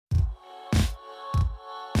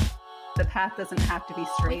The path doesn't have to be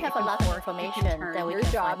straight. We have a lot of information that we Your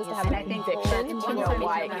can job find is to have a conviction to know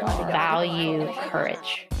why you want to go. Value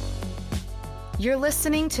courage. You're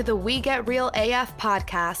listening to the We Get Real AF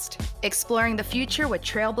podcast, exploring the future with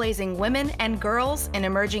trailblazing women and girls in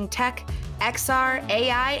emerging tech, XR,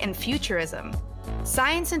 AI, and futurism.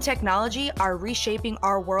 Science and technology are reshaping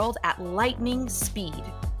our world at lightning speed.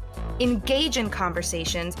 Engage in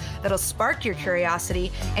conversations that'll spark your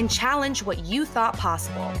curiosity and challenge what you thought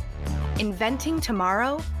possible. Inventing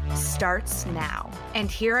tomorrow starts now.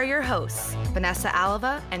 And here are your hosts, Vanessa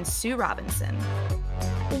Alava and Sue Robinson.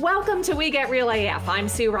 Welcome to We Get Real AF. I'm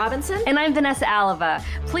Sue Robinson. And I'm Vanessa Alava.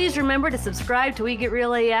 Please remember to subscribe to We Get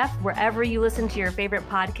Real AF wherever you listen to your favorite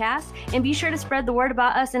podcasts, and be sure to spread the word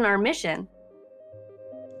about us and our mission.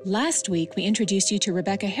 Last week, we introduced you to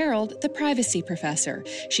Rebecca Harold, the privacy professor.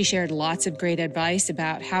 She shared lots of great advice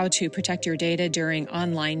about how to protect your data during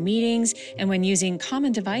online meetings and when using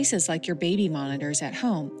common devices like your baby monitors at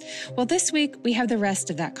home. Well, this week, we have the rest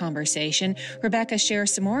of that conversation. Rebecca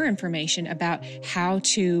shares some more information about how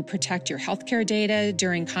to protect your healthcare data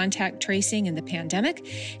during contact tracing in the pandemic,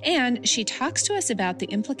 and she talks to us about the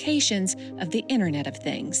implications of the Internet of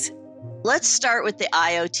Things. Let's start with the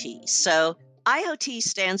IoT. So IoT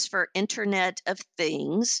stands for Internet of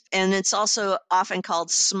Things, and it's also often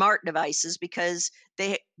called smart devices because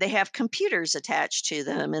they have computers attached to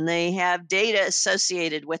them and they have data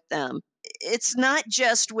associated with them. It's not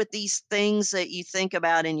just with these things that you think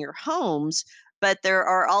about in your homes, but there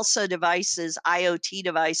are also devices, IoT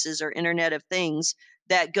devices or Internet of Things,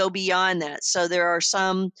 that go beyond that. So there are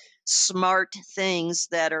some smart things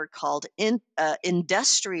that are called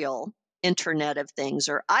industrial Internet of Things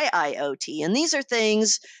or IIoT. And these are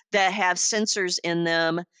things that have sensors in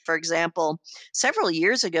them. For example, several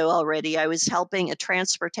years ago already, I was helping a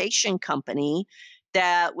transportation company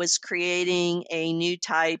that was creating a new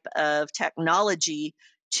type of technology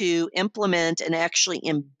to implement and actually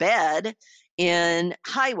embed in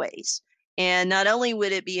highways. And not only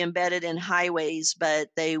would it be embedded in highways, but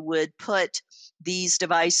they would put these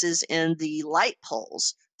devices in the light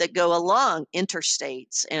poles that go along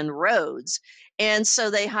interstates and roads. And so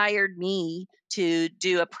they hired me to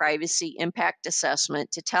do a privacy impact assessment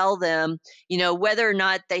to tell them, whether or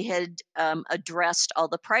not they had addressed all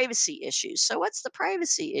the privacy issues. So what's the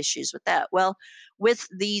privacy issues with that? Well, with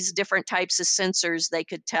these different types of sensors, they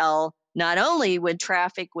could tell not only when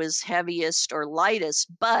traffic was heaviest or lightest,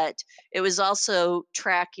 but it was also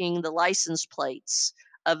tracking the license plates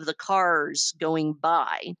of the cars going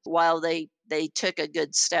by. While they took a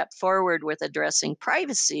good step forward with addressing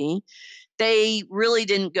privacy, they really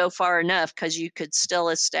didn't go far enough because you could still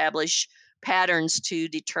establish patterns to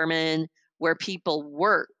determine where people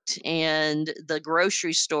worked and the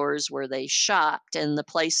grocery stores where they shopped and the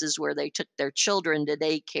places where they took their children to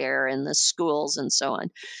daycare and the schools and so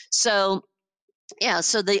on. So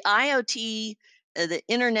the IoT, the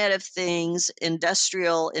Internet of Things,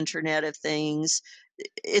 industrial Internet of Things,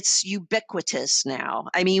 it's ubiquitous now.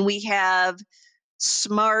 I mean, we have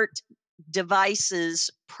smart devices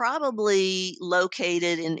probably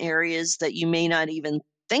located in areas that you may not even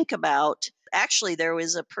think about. Actually, there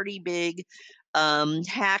was a pretty big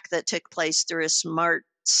hack that took place through a smart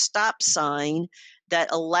stop sign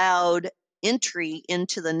that allowed entry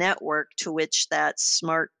into the network to which that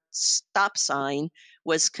smart stop sign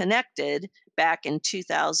was connected back in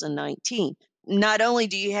 2019. Not only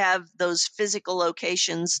do you have those physical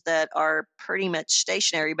locations that are pretty much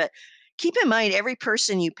stationary, but keep in mind every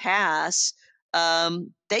person you pass,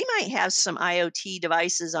 they might have some IoT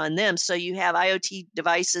devices on them. So you have IoT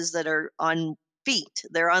devices that are on feet,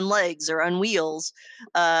 they're on legs, they're on wheels,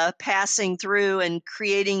 passing through and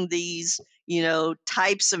creating these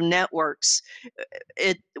types of networks.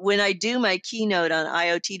 When I do my keynote on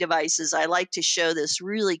IoT devices, I like to show this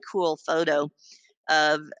really cool photo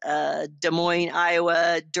of Des Moines,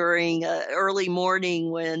 Iowa during early morning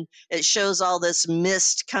when it shows all this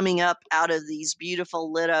mist coming up out of these beautiful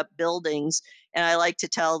lit up buildings. And I like to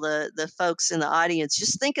tell the folks in the audience,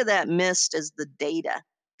 just think of that mist as the data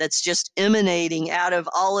that's just emanating out of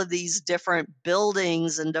all of these different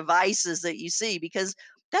buildings and devices that you see, because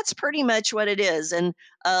that's pretty much what it is. And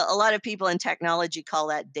a lot of people in technology call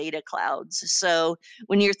that data clouds. So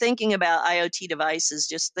when you're thinking about IoT devices,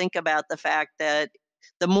 just think about the fact that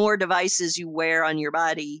the more devices you wear on your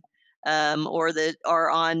body or that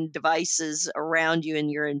are on devices around you in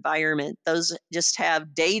your environment, those just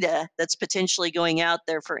have data that's potentially going out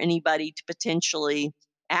there for anybody to potentially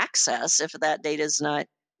access if that data is not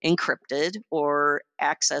encrypted or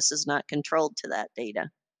access is not controlled to that data.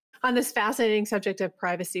 On this fascinating subject of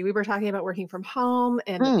privacy, we were talking about working from home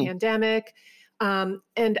and the pandemic.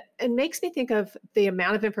 And it makes me think of the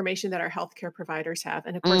amount of information that our healthcare providers have.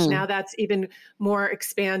 And of course, now that's even more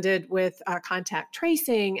expanded with contact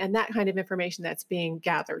tracing and that kind of information that's being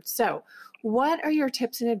gathered. So what are your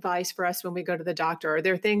tips and advice for us when we go to the doctor? Are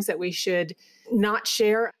there things that we should not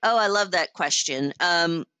share? Oh, I love that question.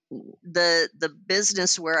 The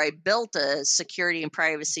business where I built a security and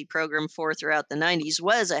privacy program for throughout the 90s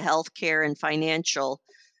was a healthcare and financial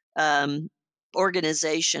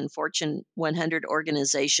organization, Fortune 100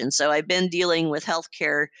 organization. So I've been dealing with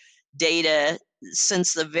healthcare data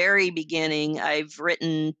since the very beginning. I've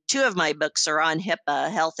written 2 of my books are on HIPAA,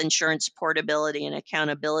 Health Insurance Portability and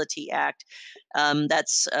Accountability Act.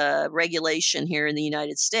 That's a regulation here in the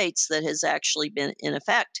United States that has actually been in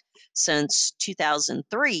effect since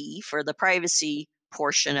 2003 for the privacy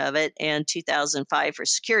portion of it and 2005 for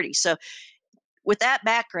security. So with that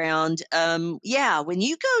background, when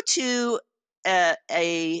you go to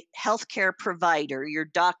a healthcare provider, your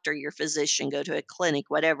doctor, your physician, go to a clinic,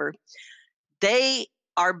 whatever, they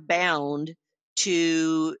are bound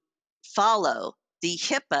to follow the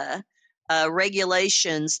HIPAA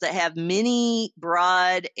regulations that have many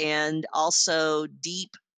broad and also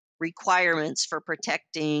deep requirements for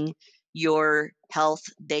protecting your health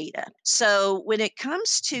data. So when it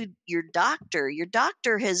comes to your doctor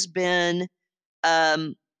has been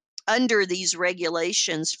under these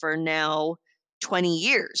regulations for now 20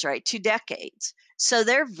 years, right? 2 decades. So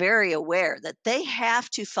they're very aware that they have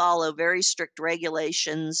to follow very strict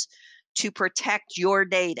regulations to protect your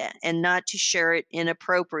data and not to share it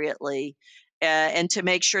inappropriately, and to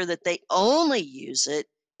make sure that they only use it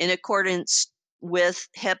in accordance with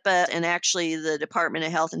HIPAA. And actually, the Department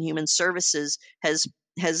of Health and Human Services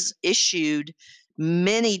has issued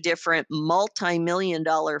many different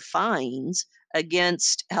multi-million-dollar fines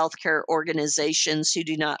against healthcare organizations who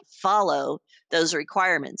do not follow those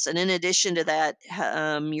requirements. And in addition to that,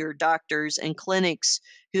 your doctors and clinics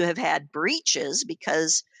who have had breaches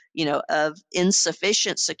because of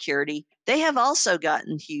insufficient security, they have also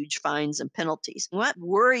gotten huge fines and penalties. What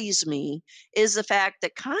worries me is the fact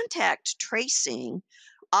that contact tracing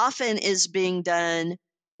often is being done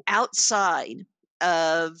outside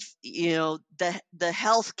of the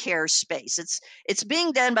healthcare space. It's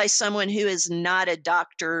being done by someone who is not a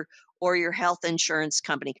doctor or your health insurance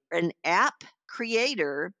company. An app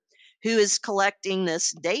creator who is collecting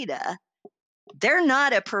this data, they're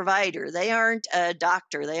not a provider. They aren't a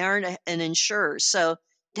doctor. They aren't an insurer. So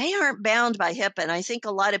they aren't bound by HIPAA. And I think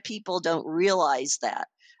a lot of people don't realize that.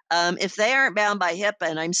 If they aren't bound by HIPAA,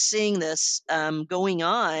 and I'm seeing this going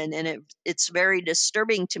on, and it's very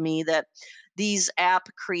disturbing to me that these app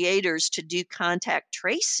creators to do contact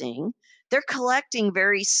tracing, they're collecting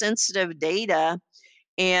very sensitive data,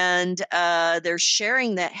 and they're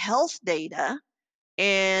sharing that health data,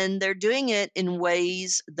 and they're doing it in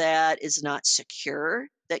ways that is not secure,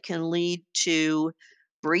 that can lead to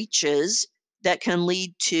breaches, that can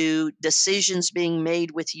lead to decisions being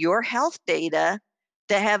made with your health data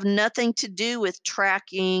that have nothing to do with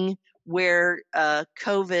tracking where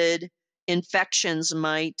COVID infections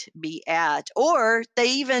might be at. Or they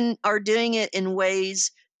even are doing it in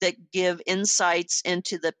ways that give insights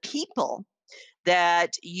into the people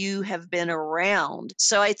that you have been around.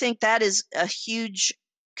 So I think that is a huge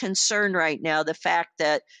concern right now, the fact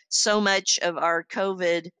that so much of our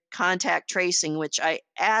COVID contact tracing, which I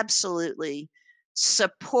absolutely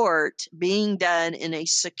support being done in a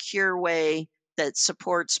secure way that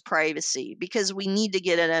supports privacy, because we need to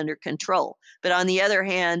get it under control. But on the other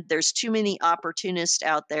hand, there's too many opportunists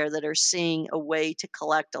out there that are seeing a way to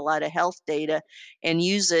collect a lot of health data and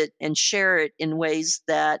use it and share it in ways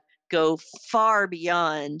that go far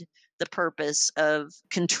beyond the purpose of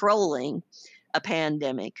controlling a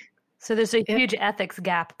pandemic. So there's a huge ethics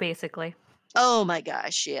gap, basically. Oh my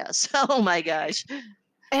gosh, yes. Oh my gosh.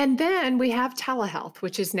 And then we have telehealth,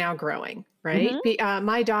 which is now growing, right?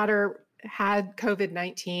 My daughter had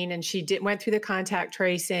COVID-19 and she went through the contact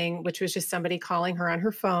tracing, which was just somebody calling her on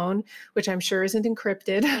her phone, which I'm sure isn't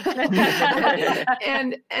encrypted.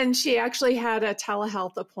 and she actually had a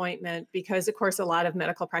telehealth appointment because, of course, a lot of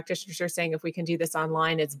medical practitioners are saying if we can do this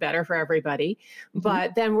online, it's better for everybody.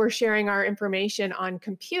 But then we're sharing our information on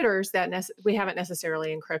computers that we haven't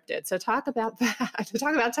necessarily encrypted. So talk about that.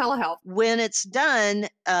 Talk about telehealth. When it's done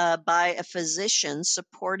by a physician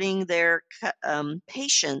supporting their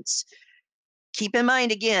patients, keep in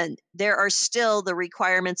mind, again, there are still the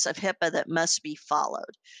requirements of HIPAA that must be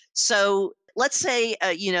followed. So let's say,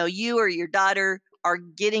 you or your daughter are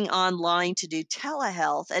getting online to do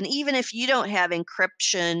telehealth. And even if you don't have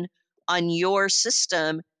encryption on your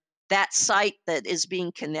system, that site that is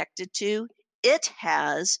being connected to it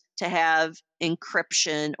has to have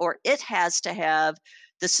encryption, or it has to have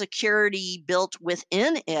the security built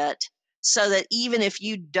within it, so that even if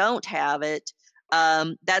you don't have it,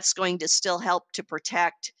 that's going to still help to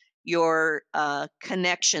protect your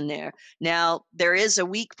connection there. Now, there is a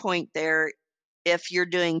weak point there if you're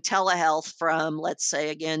doing telehealth from, let's say,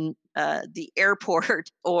 again, the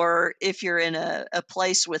airport, or if you're in a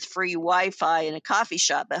place with free Wi-Fi in a coffee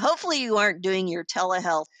shop. But hopefully you aren't doing your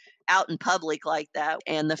telehealth out in public like that.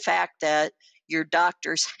 And the fact that your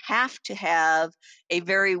doctors have to have a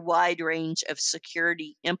very wide range of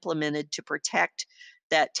security implemented to protect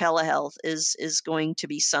that telehealth is going to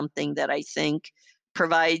be something that I think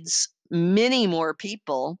provides many more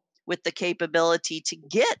people with the capability to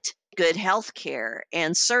get good health care.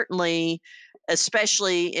 And certainly,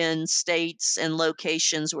 especially in states and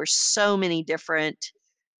locations where so many different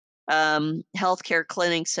healthcare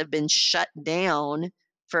clinics have been shut down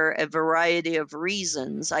for a variety of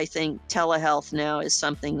reasons, I think telehealth now is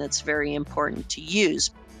something that's very important to use.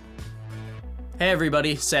 Hey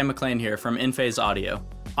everybody, Sam McLean here from InPhase Audio,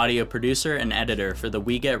 audio producer and editor for the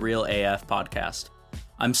We Get Real AF podcast.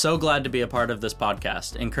 I'm so glad to be a part of this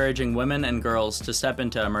podcast, encouraging women and girls to step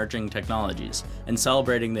into emerging technologies and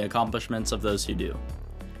celebrating the accomplishments of those who do.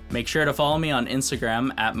 Make sure to follow me on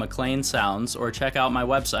Instagram at McLean Sounds, or check out my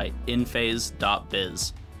website,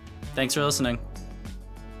 inphase.biz. Thanks for listening.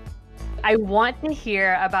 I want to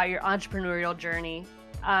hear about your entrepreneurial journey,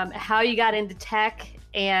 how you got into tech,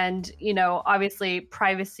 and, obviously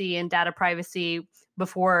privacy and data privacy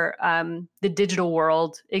before the digital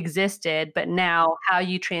world existed, but now how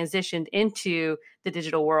you transitioned into the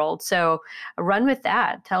digital world. So run with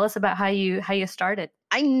that. Tell us about how you started.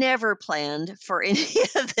 I never planned for any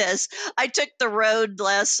of this. I took the road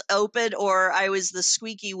less open, or I was the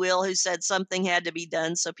squeaky wheel who said something had to be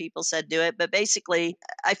done, so people said do it. But basically,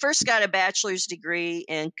 I first got a bachelor's degree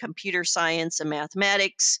in computer science and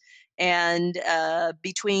mathematics. And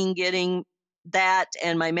between getting that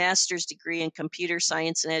and my master's degree in computer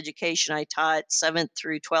science and education, I taught 7th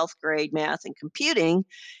through 12th grade math and computing.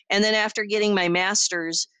 And then after getting my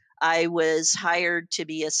master's, I was hired to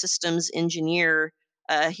be a systems engineer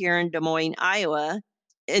here in Des Moines, Iowa.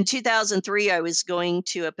 In 2003, I was going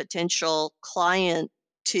to a potential client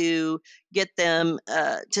to get them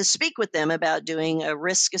to speak with them about doing a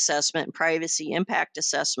risk assessment and privacy impact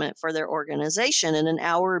assessment for their organization. And an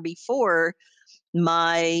hour before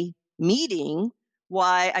my meeting,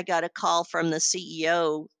 I got a call from the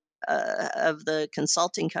CEO of the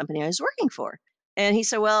consulting company I was working for. And he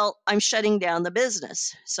said, well, I'm shutting down the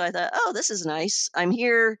business. So I thought, oh, this is nice. I'm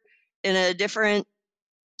here in a different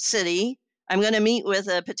city. I'm going to meet with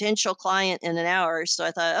a potential client in an hour. So I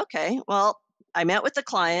thought, okay, well, I met with the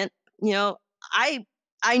client.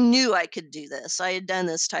 I knew I could do this. I had done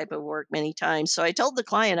this type of work many times. So I told the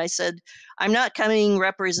client, I said, I'm not coming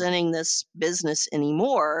representing this business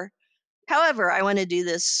anymore. However, I want to do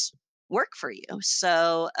this work for you.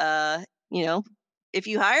 So, if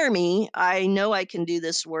you hire me, I know I can do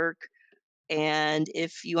this work. And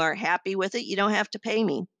if you aren't happy with it, you don't have to pay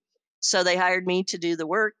me. So they hired me to do the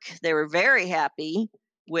work. They were very happy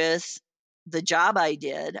with the job I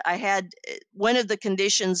did. I had one of the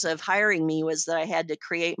conditions of hiring me was that I had to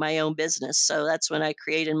create my own business. So that's when I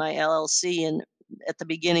created my LLC. And at the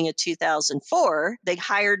beginning of 2004, they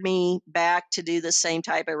hired me back to do the same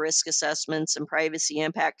type of risk assessments and privacy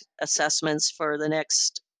impact assessments for the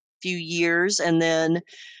next few years. And then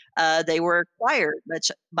they were acquired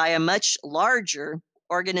by a much larger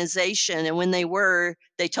organization. And when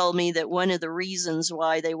they told me that one of the reasons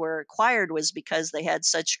why they were acquired was because they had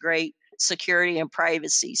such great security and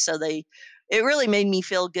privacy. So it really made me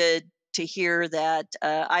feel good to hear that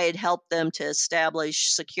I had helped them to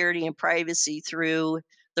establish security and privacy through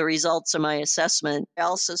the results of my assessment. I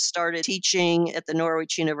also started teaching at the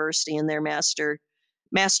Norwich University in their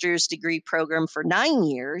master's degree program for 9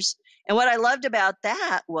 years. And what I loved about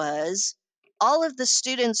that was all of the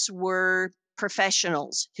students were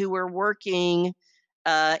professionals who were working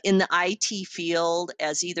in the IT field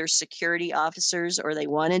as either security officers or they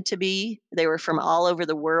wanted to be. They were from all over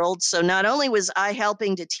the world. So not only was I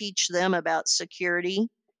helping to teach them about security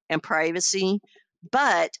and privacy,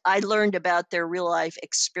 but I learned about their real life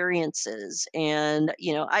experiences. And,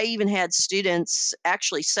 I even had students,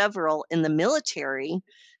 actually several in the military,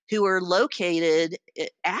 who were located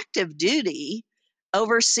active duty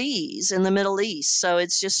overseas in the Middle East. So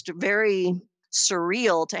it's just very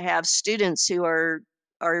surreal to have students who are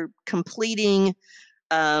completing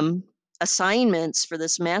assignments for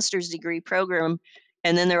this master's degree program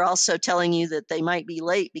And then they're also telling you that they might be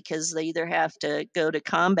late because they either have to go to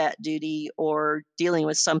combat duty or dealing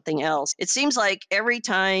with something else. It seems like every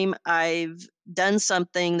time I've done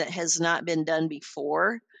something that has not been done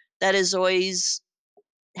before, that has always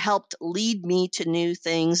helped lead me to new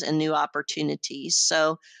things and new opportunities.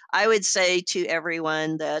 So I would say to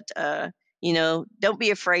everyone that, don't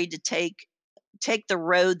be afraid to take the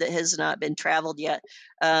road that has not been traveled yet.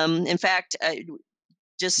 In fact,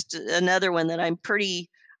 just another one that I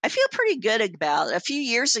feel pretty good about. A few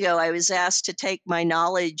years ago, I was asked to take my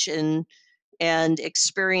knowledge and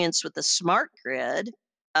experience with the smart grid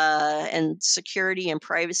and security and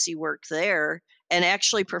privacy work there, and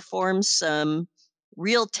actually perform some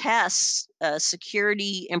real tests,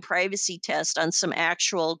 security and privacy tests on some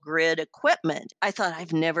actual grid equipment. I thought,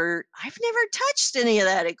 I've never touched any of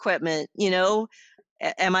that equipment.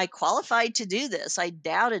 Am I qualified to do this? I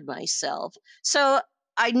doubted myself. So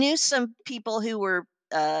I knew some people who were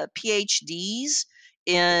PhDs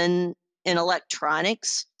in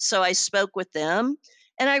electronics. So I spoke with them,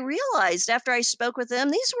 and I realized after I spoke with them,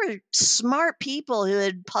 these were smart people who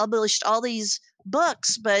had published all these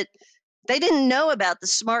books, but they didn't know about the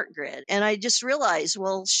smart grid. And I just realized,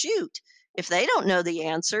 well, shoot, if they don't know the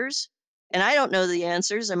answers and I don't know the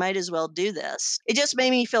answers, I might as well do this. It just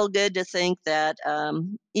made me feel good to think that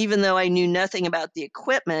even though I knew nothing about the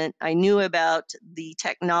equipment, I knew about the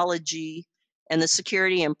technology and the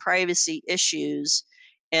security and privacy issues,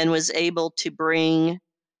 and was able to bring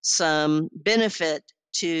some benefit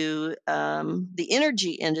to the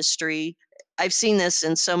energy industry. I've seen this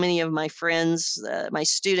in so many of my friends, my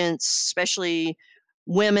students, especially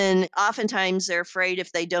women. Oftentimes they're afraid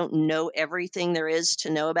if they don't know everything there is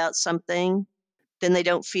to know about something, then they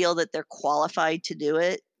don't feel that they're qualified to do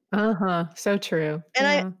it. So true. And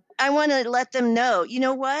Yeah. I want to let them know, you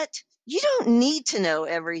know what? You don't need to know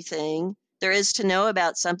everything there is to know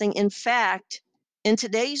about something. In fact, in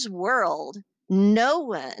today's world, no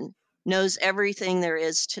one knows everything there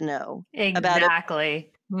is to know about it.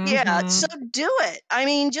 Exactly. Yeah, so do it. I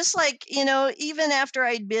mean, just like, even after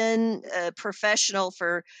I'd been a professional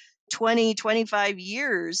for 20, 25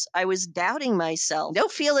 years, I was doubting myself. Don't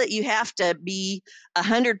feel that you have to be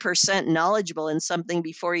 100% knowledgeable in something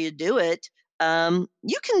before you do it.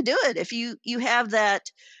 You can do it if you have that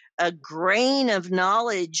grain of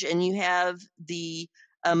knowledge and you have the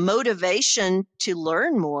motivation to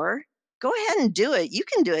learn more. Go ahead and do it. You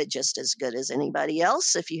can do it just as good as anybody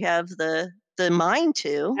else if you have the mind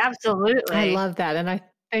to. Absolutely. I love that. And I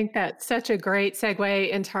think that's such a great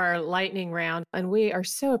segue into our lightning round. And we are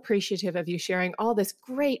so appreciative of you sharing all this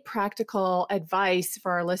great practical advice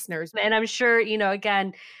for our listeners. And I'm sure,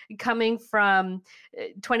 again, coming from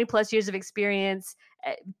 20 plus years of experience,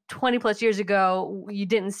 20 plus years ago, you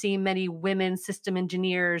didn't see many women system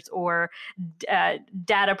engineers or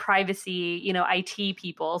data privacy, IT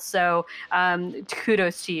people. So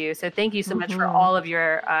kudos to you. So thank you so much for all of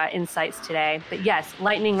your insights today. But yes,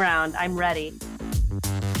 lightning round, I'm ready.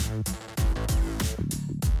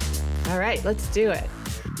 All right, let's do it.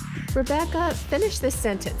 Rebecca, finish this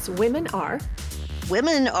sentence. Women are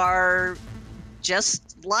just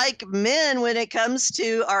like men when it comes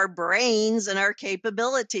to our brains and our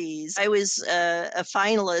capabilities. I was a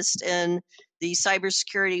finalist in the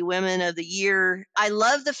Cybersecurity Women of the Year. I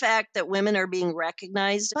love the fact that women are being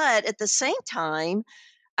recognized, but at the same time,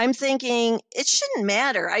 I'm thinking it shouldn't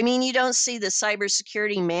matter. I mean, you don't see the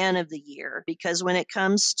Cybersecurity Man of the Year because when it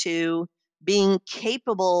comes to being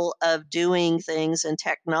capable of doing things in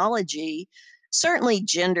technology, certainly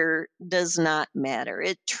gender does not matter.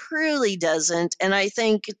 It truly doesn't. And I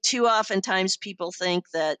think too oftentimes people think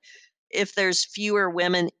that if there's fewer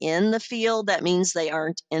women in the field, that means they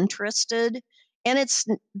aren't interested. And that's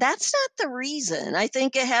not the reason. I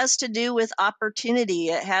think it has to do with opportunity.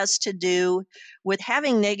 It has to do with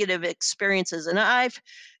having negative experiences. And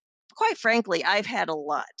quite frankly, I've had a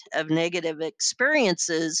lot of negative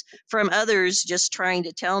experiences from others just trying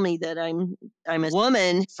to tell me that I'm a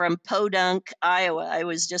woman from Podunk, Iowa. I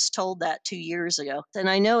was just told that 2 years ago. And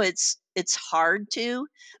I know it's hard to,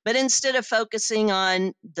 but instead of focusing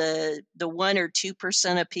on the 1 or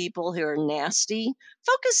 2% of people who are nasty,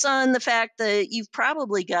 focus on the fact that you've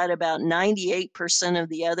probably got about 98% of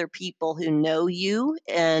the other people who know you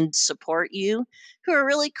and support you, who are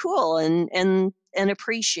really cool and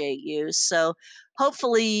appreciate you. So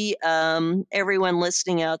hopefully everyone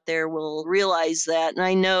listening out there will realize that. And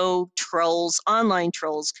I know online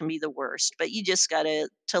trolls can be the worst, but you just got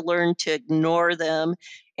to learn to ignore them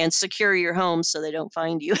and secure your home so they don't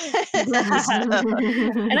find you. And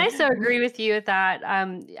I so agree with you with that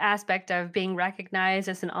aspect of being recognized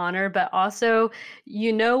as an honor, but also,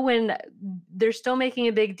 when they're still making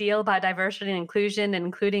a big deal about diversity and inclusion and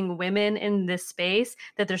including women in this space,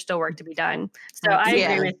 that there's still work to be done. So I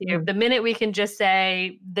agree with you. The minute we can just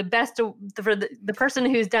say the best for the person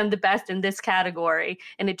who's done the best in this category,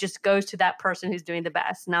 and it just goes to that person who's doing the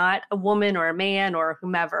best, not a woman or a man or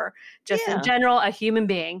whomever, just in general, a human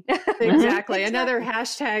being. Exactly. Another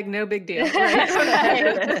hashtag, no big deal.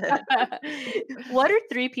 Right? What are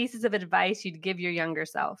 3 pieces of advice you'd give your younger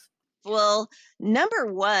self? Well,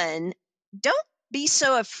 number one, don't be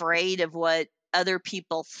so afraid of what other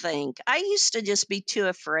people think. I used to just be too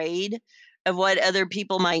afraid of what other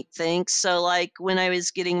people might think. So, like when I was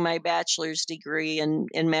getting my bachelor's degree in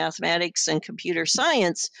mathematics and computer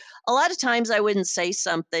science, a lot of times I wouldn't say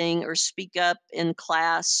something or speak up in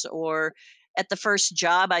class or at the first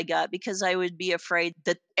job I got because I would be afraid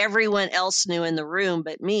that everyone else knew in the room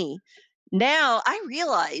but me. Now I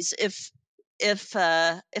realize if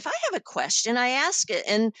I have a question, I ask it.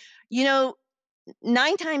 And,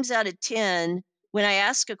 9 times out of 10, when I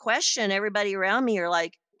ask a question, everybody around me are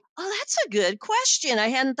like, oh, that's a good question. I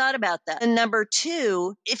hadn't thought about that. And number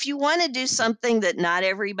 2, if you want to do something that not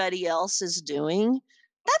everybody else is doing,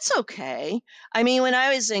 that's okay. I mean, when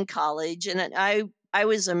I was in college and I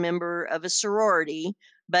was a member of a sorority,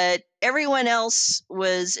 but everyone else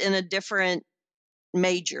was in a different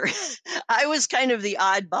major. I was kind of the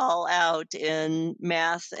oddball out in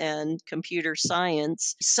math and computer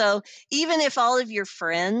science. So even if all of your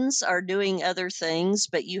friends are doing other things,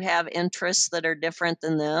 but you have interests that are different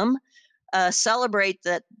than them, celebrate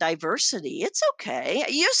that diversity. It's okay.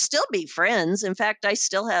 You'll still be friends. In fact, I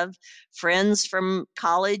still have friends from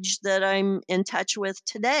college that I'm in touch with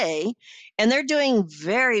today, and they're doing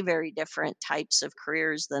very, very different types of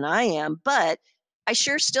careers than I am, but I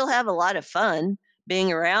sure still have a lot of fun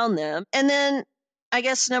being around them. And then I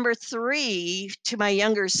guess number 3, to my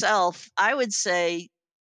younger self, I would say,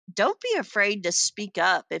 don't be afraid to speak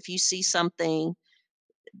up if you see something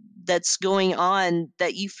that's going on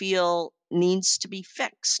that you feel needs to be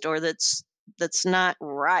fixed or that's not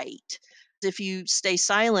right. If you stay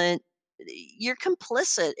silent, you're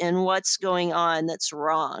complicit in what's going on that's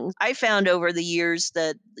wrong. I found over the years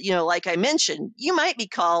that, like I mentioned, you might be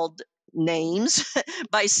called names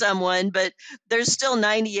by someone, but there's still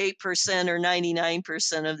 98% or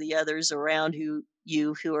 99% of the others around who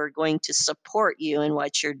are going to support you in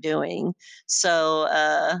what you're doing. So,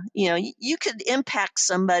 you could impact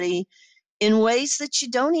somebody in ways that you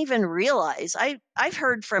don't even realize. I've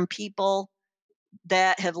heard from people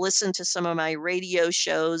that have listened to some of my radio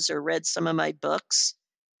shows or read some of my books,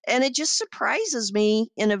 and it just surprises me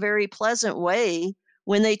in a very pleasant way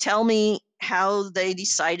when they tell me how they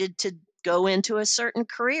decided to go into a certain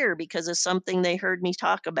career because of something they heard me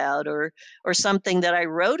talk about or something that I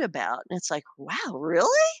wrote about. And it's like, wow, really?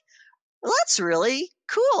 Well, that's really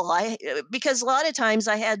cool. Because a lot of times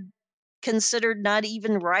I had considered not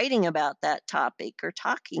even writing about that topic or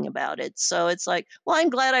talking about it. So it's like, well, I'm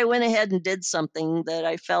glad I went ahead and did something that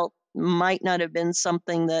I felt might not have been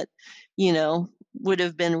something that, would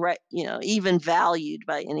have been right, even valued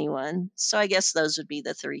by anyone. So I guess those would be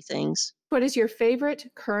the 3 things. What is your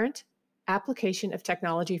favorite current application of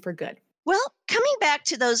technology for good? Well, coming back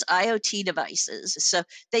to those IoT devices, so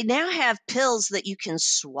they now have pills that you can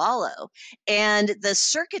swallow, and the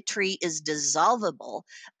circuitry is dissolvable.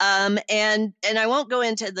 And I won't go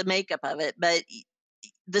into the makeup of it, but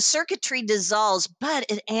the circuitry dissolves, but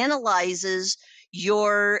it analyzes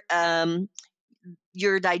your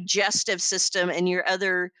digestive system and your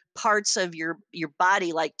other parts of your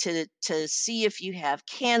body, like to see if you have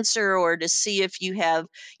cancer or to see if you have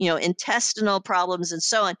intestinal problems and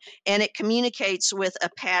so on. And it communicates with a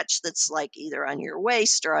patch that's like either on your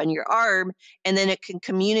waist or on your arm, and then it can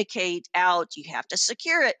communicate out. You have to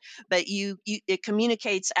secure it, but it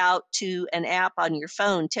communicates out to an app on your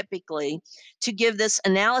phone typically to give this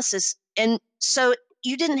analysis. And so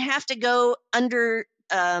you didn't have to go under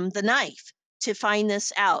the knife to find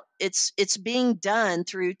this out. It's being done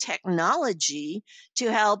through technology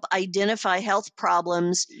to help identify health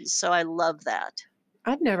problems. So I love that.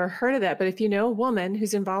 I've never heard of that, but if you know a woman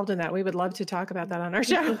who's involved in that, we would love to talk about that on our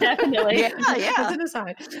show. Definitely. Yeah. As an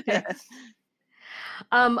aside.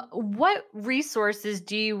 What resources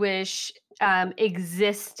do you wish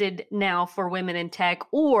existed now for women in tech,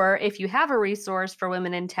 or if you have a resource for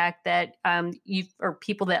women in tech that or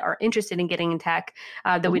people that are interested in getting in tech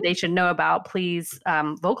that they should know about, please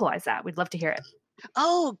vocalize that. We'd love to hear it.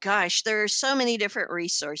 Oh gosh, there are so many different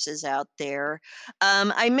resources out there.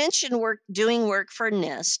 I mentioned doing work for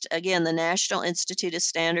NIST, again, the National Institute of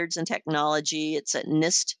Standards and Technology. It's at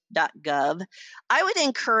nist.gov. I would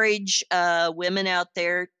encourage women out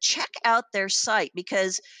there, check out their site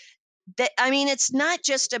because it's not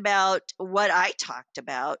just about what I talked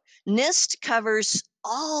about. NIST covers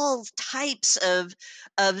all types of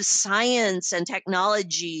science and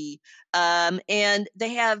technology, and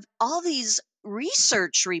they have all these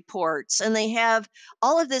research reports, and they have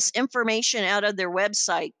all of this information out of their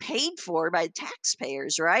website, paid for by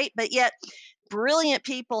taxpayers, right? But yet brilliant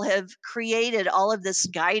people have created all of this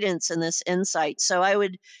guidance and this insight. So I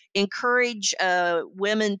would encourage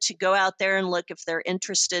women to go out there and look if they're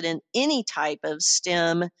interested in any type of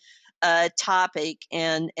STEM topic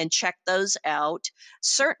and check those out.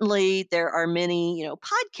 Certainly there are many,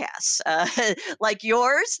 podcasts like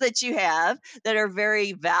yours that you have that are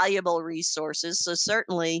very valuable resources. So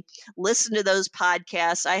certainly listen to those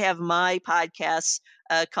podcasts. I have my podcast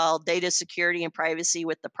called Data Security and Privacy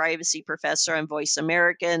with the Privacy Professor on Voice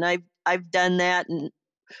America, and I've done that. And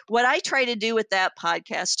what I try to do with that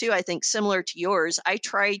podcast too, I think similar to yours, I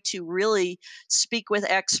try to really speak with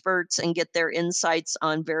experts and get their insights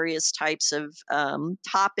on various types of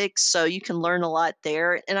topics. So you can learn a lot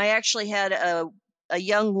there. And I actually had a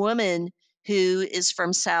young woman who is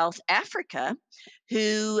from South Africa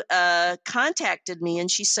who contacted me, and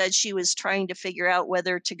she said she was trying to figure out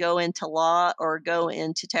whether to go into law or go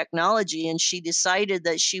into technology. And she decided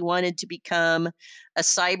that she wanted to become a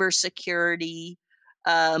cybersecurity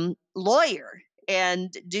lawyer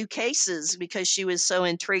and do cases because she was so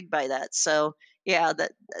intrigued by that. So yeah,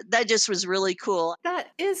 that just was really cool. That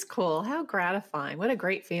is cool. How gratifying. What a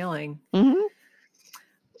great feeling. Mm-hmm.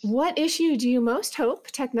 What issue do you most hope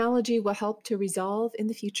technology will help to resolve in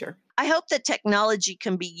the future? I hope that technology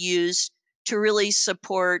can be used to really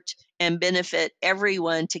support and benefit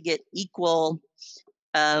everyone to get equal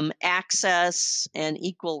access and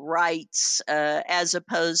equal rights, as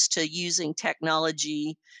opposed to using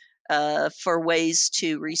technology for ways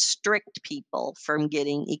to restrict people from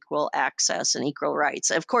getting equal access and equal rights.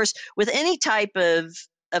 Of course, with any type of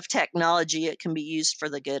technology, it can be used for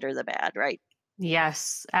the good or the bad, right?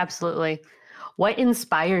 Yes, absolutely. What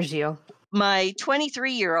inspires you? My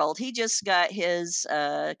 23-year-old, he just got his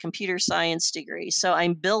computer science degree. So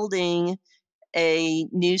I'm building a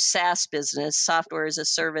new SaaS business, software as a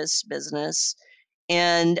service business,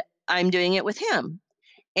 and I'm doing it with him.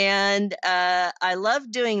 And I love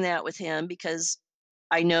doing that with him because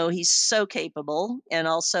I know he's so capable. And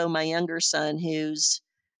also my younger son, who's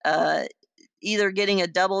either getting a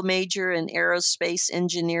double major in aerospace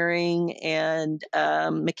engineering and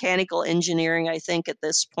mechanical engineering, I think at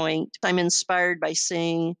this point. I'm inspired by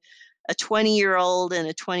seeing a 20-year-old and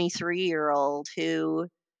a 23-year-old who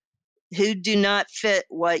do not fit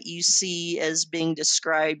what you see as being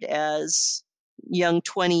described as young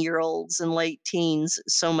 20-year-olds and late teens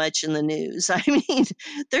so much in the news. I mean,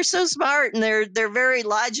 they're so smart and they're very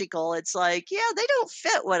logical. It's like, yeah, they don't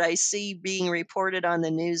fit what I see being reported on the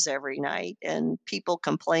news every night and people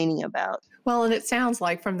complaining about. Well, and it sounds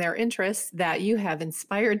like from their interests that you have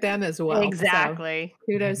inspired them as well. Exactly.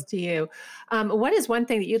 So kudos to you. What is one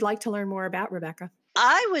thing that you'd like to learn more about, Rebecca?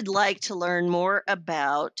 I would like to learn more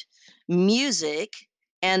about music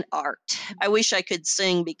and art. I wish I could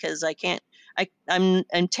sing because I can't.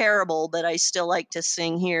 I'm terrible, but I still like to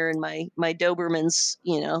sing here, and my Dobermans,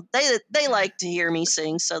 they like to hear me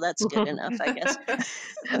sing, so that's good enough, I guess.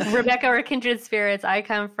 Rebecca, we're kindred spirits. I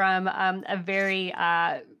come from a very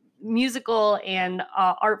musical and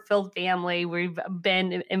art-filled family. We've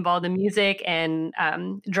been involved in music and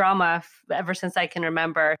drama ever since I can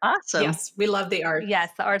remember. Awesome. Yes, we love the art. Yes,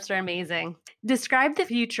 the arts are amazing. Describe the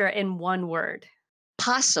future in one word.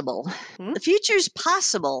 Possible. The future's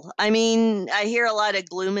possible. I mean, I hear a lot of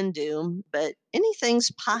gloom and doom, but anything's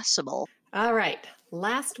possible. All right.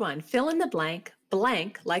 Last one. Fill in the blank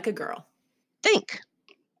like a girl. Think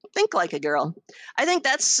like a girl. I think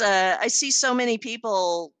that's, I see so many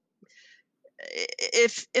people,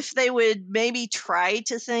 if they would maybe try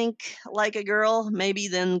to think like a girl, maybe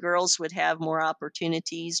then girls would have more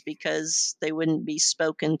opportunities because they wouldn't be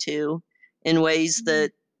spoken to in ways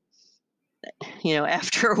that,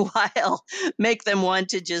 after a while, make them want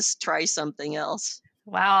to just try something else.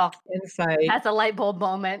 Wow. Insight. That's a light bulb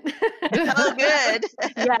moment. Oh, good.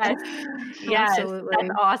 Yes. Absolutely. That's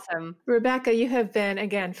awesome. Rebecca, you have been,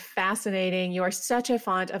 again, fascinating. You are such a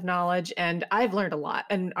font of knowledge, and I've learned a lot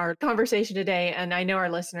in our conversation today, and I know our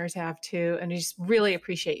listeners have too, and I just really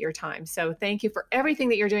appreciate your time. So thank you for everything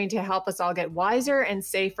that you're doing to help us all get wiser and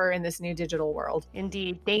safer in this new digital world.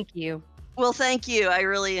 Indeed. Thank you. Well, thank you. I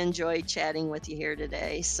really enjoyed chatting with you here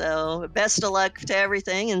today. So best of luck to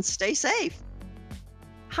everything and stay safe.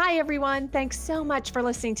 Hi, everyone. Thanks so much for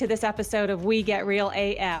listening to this episode of We Get Real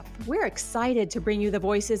AF. We're excited to bring you the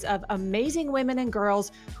voices of amazing women and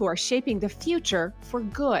girls who are shaping the future for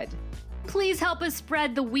good. Please help us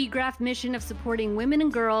spread the WeGraph mission of supporting women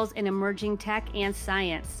and girls in emerging tech and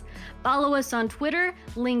science. Follow us on Twitter,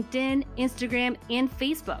 LinkedIn, Instagram, and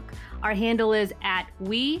Facebook. Our handle is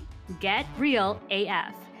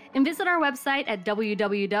 @WeGetRealAF. And visit our website at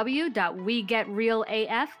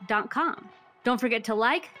www.wegetrealaf.com. Don't forget to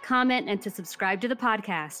like, comment, and to subscribe to the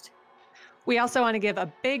podcast. We also want to give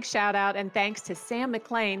a big shout out and thanks to Sam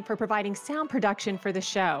McLean for providing sound production for the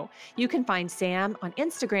show. You can find Sam on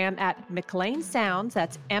Instagram at McLean Sounds,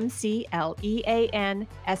 that's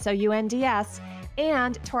McLeanSounds,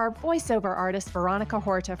 and to our voiceover artist, Veronica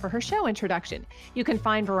Horta, for her show introduction. You can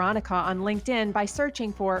find Veronica on LinkedIn by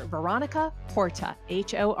searching for Veronica Horta,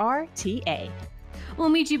 Horta. We'll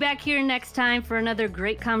meet you back here next time for another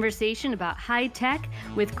great conversation about high tech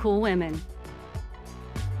with cool women.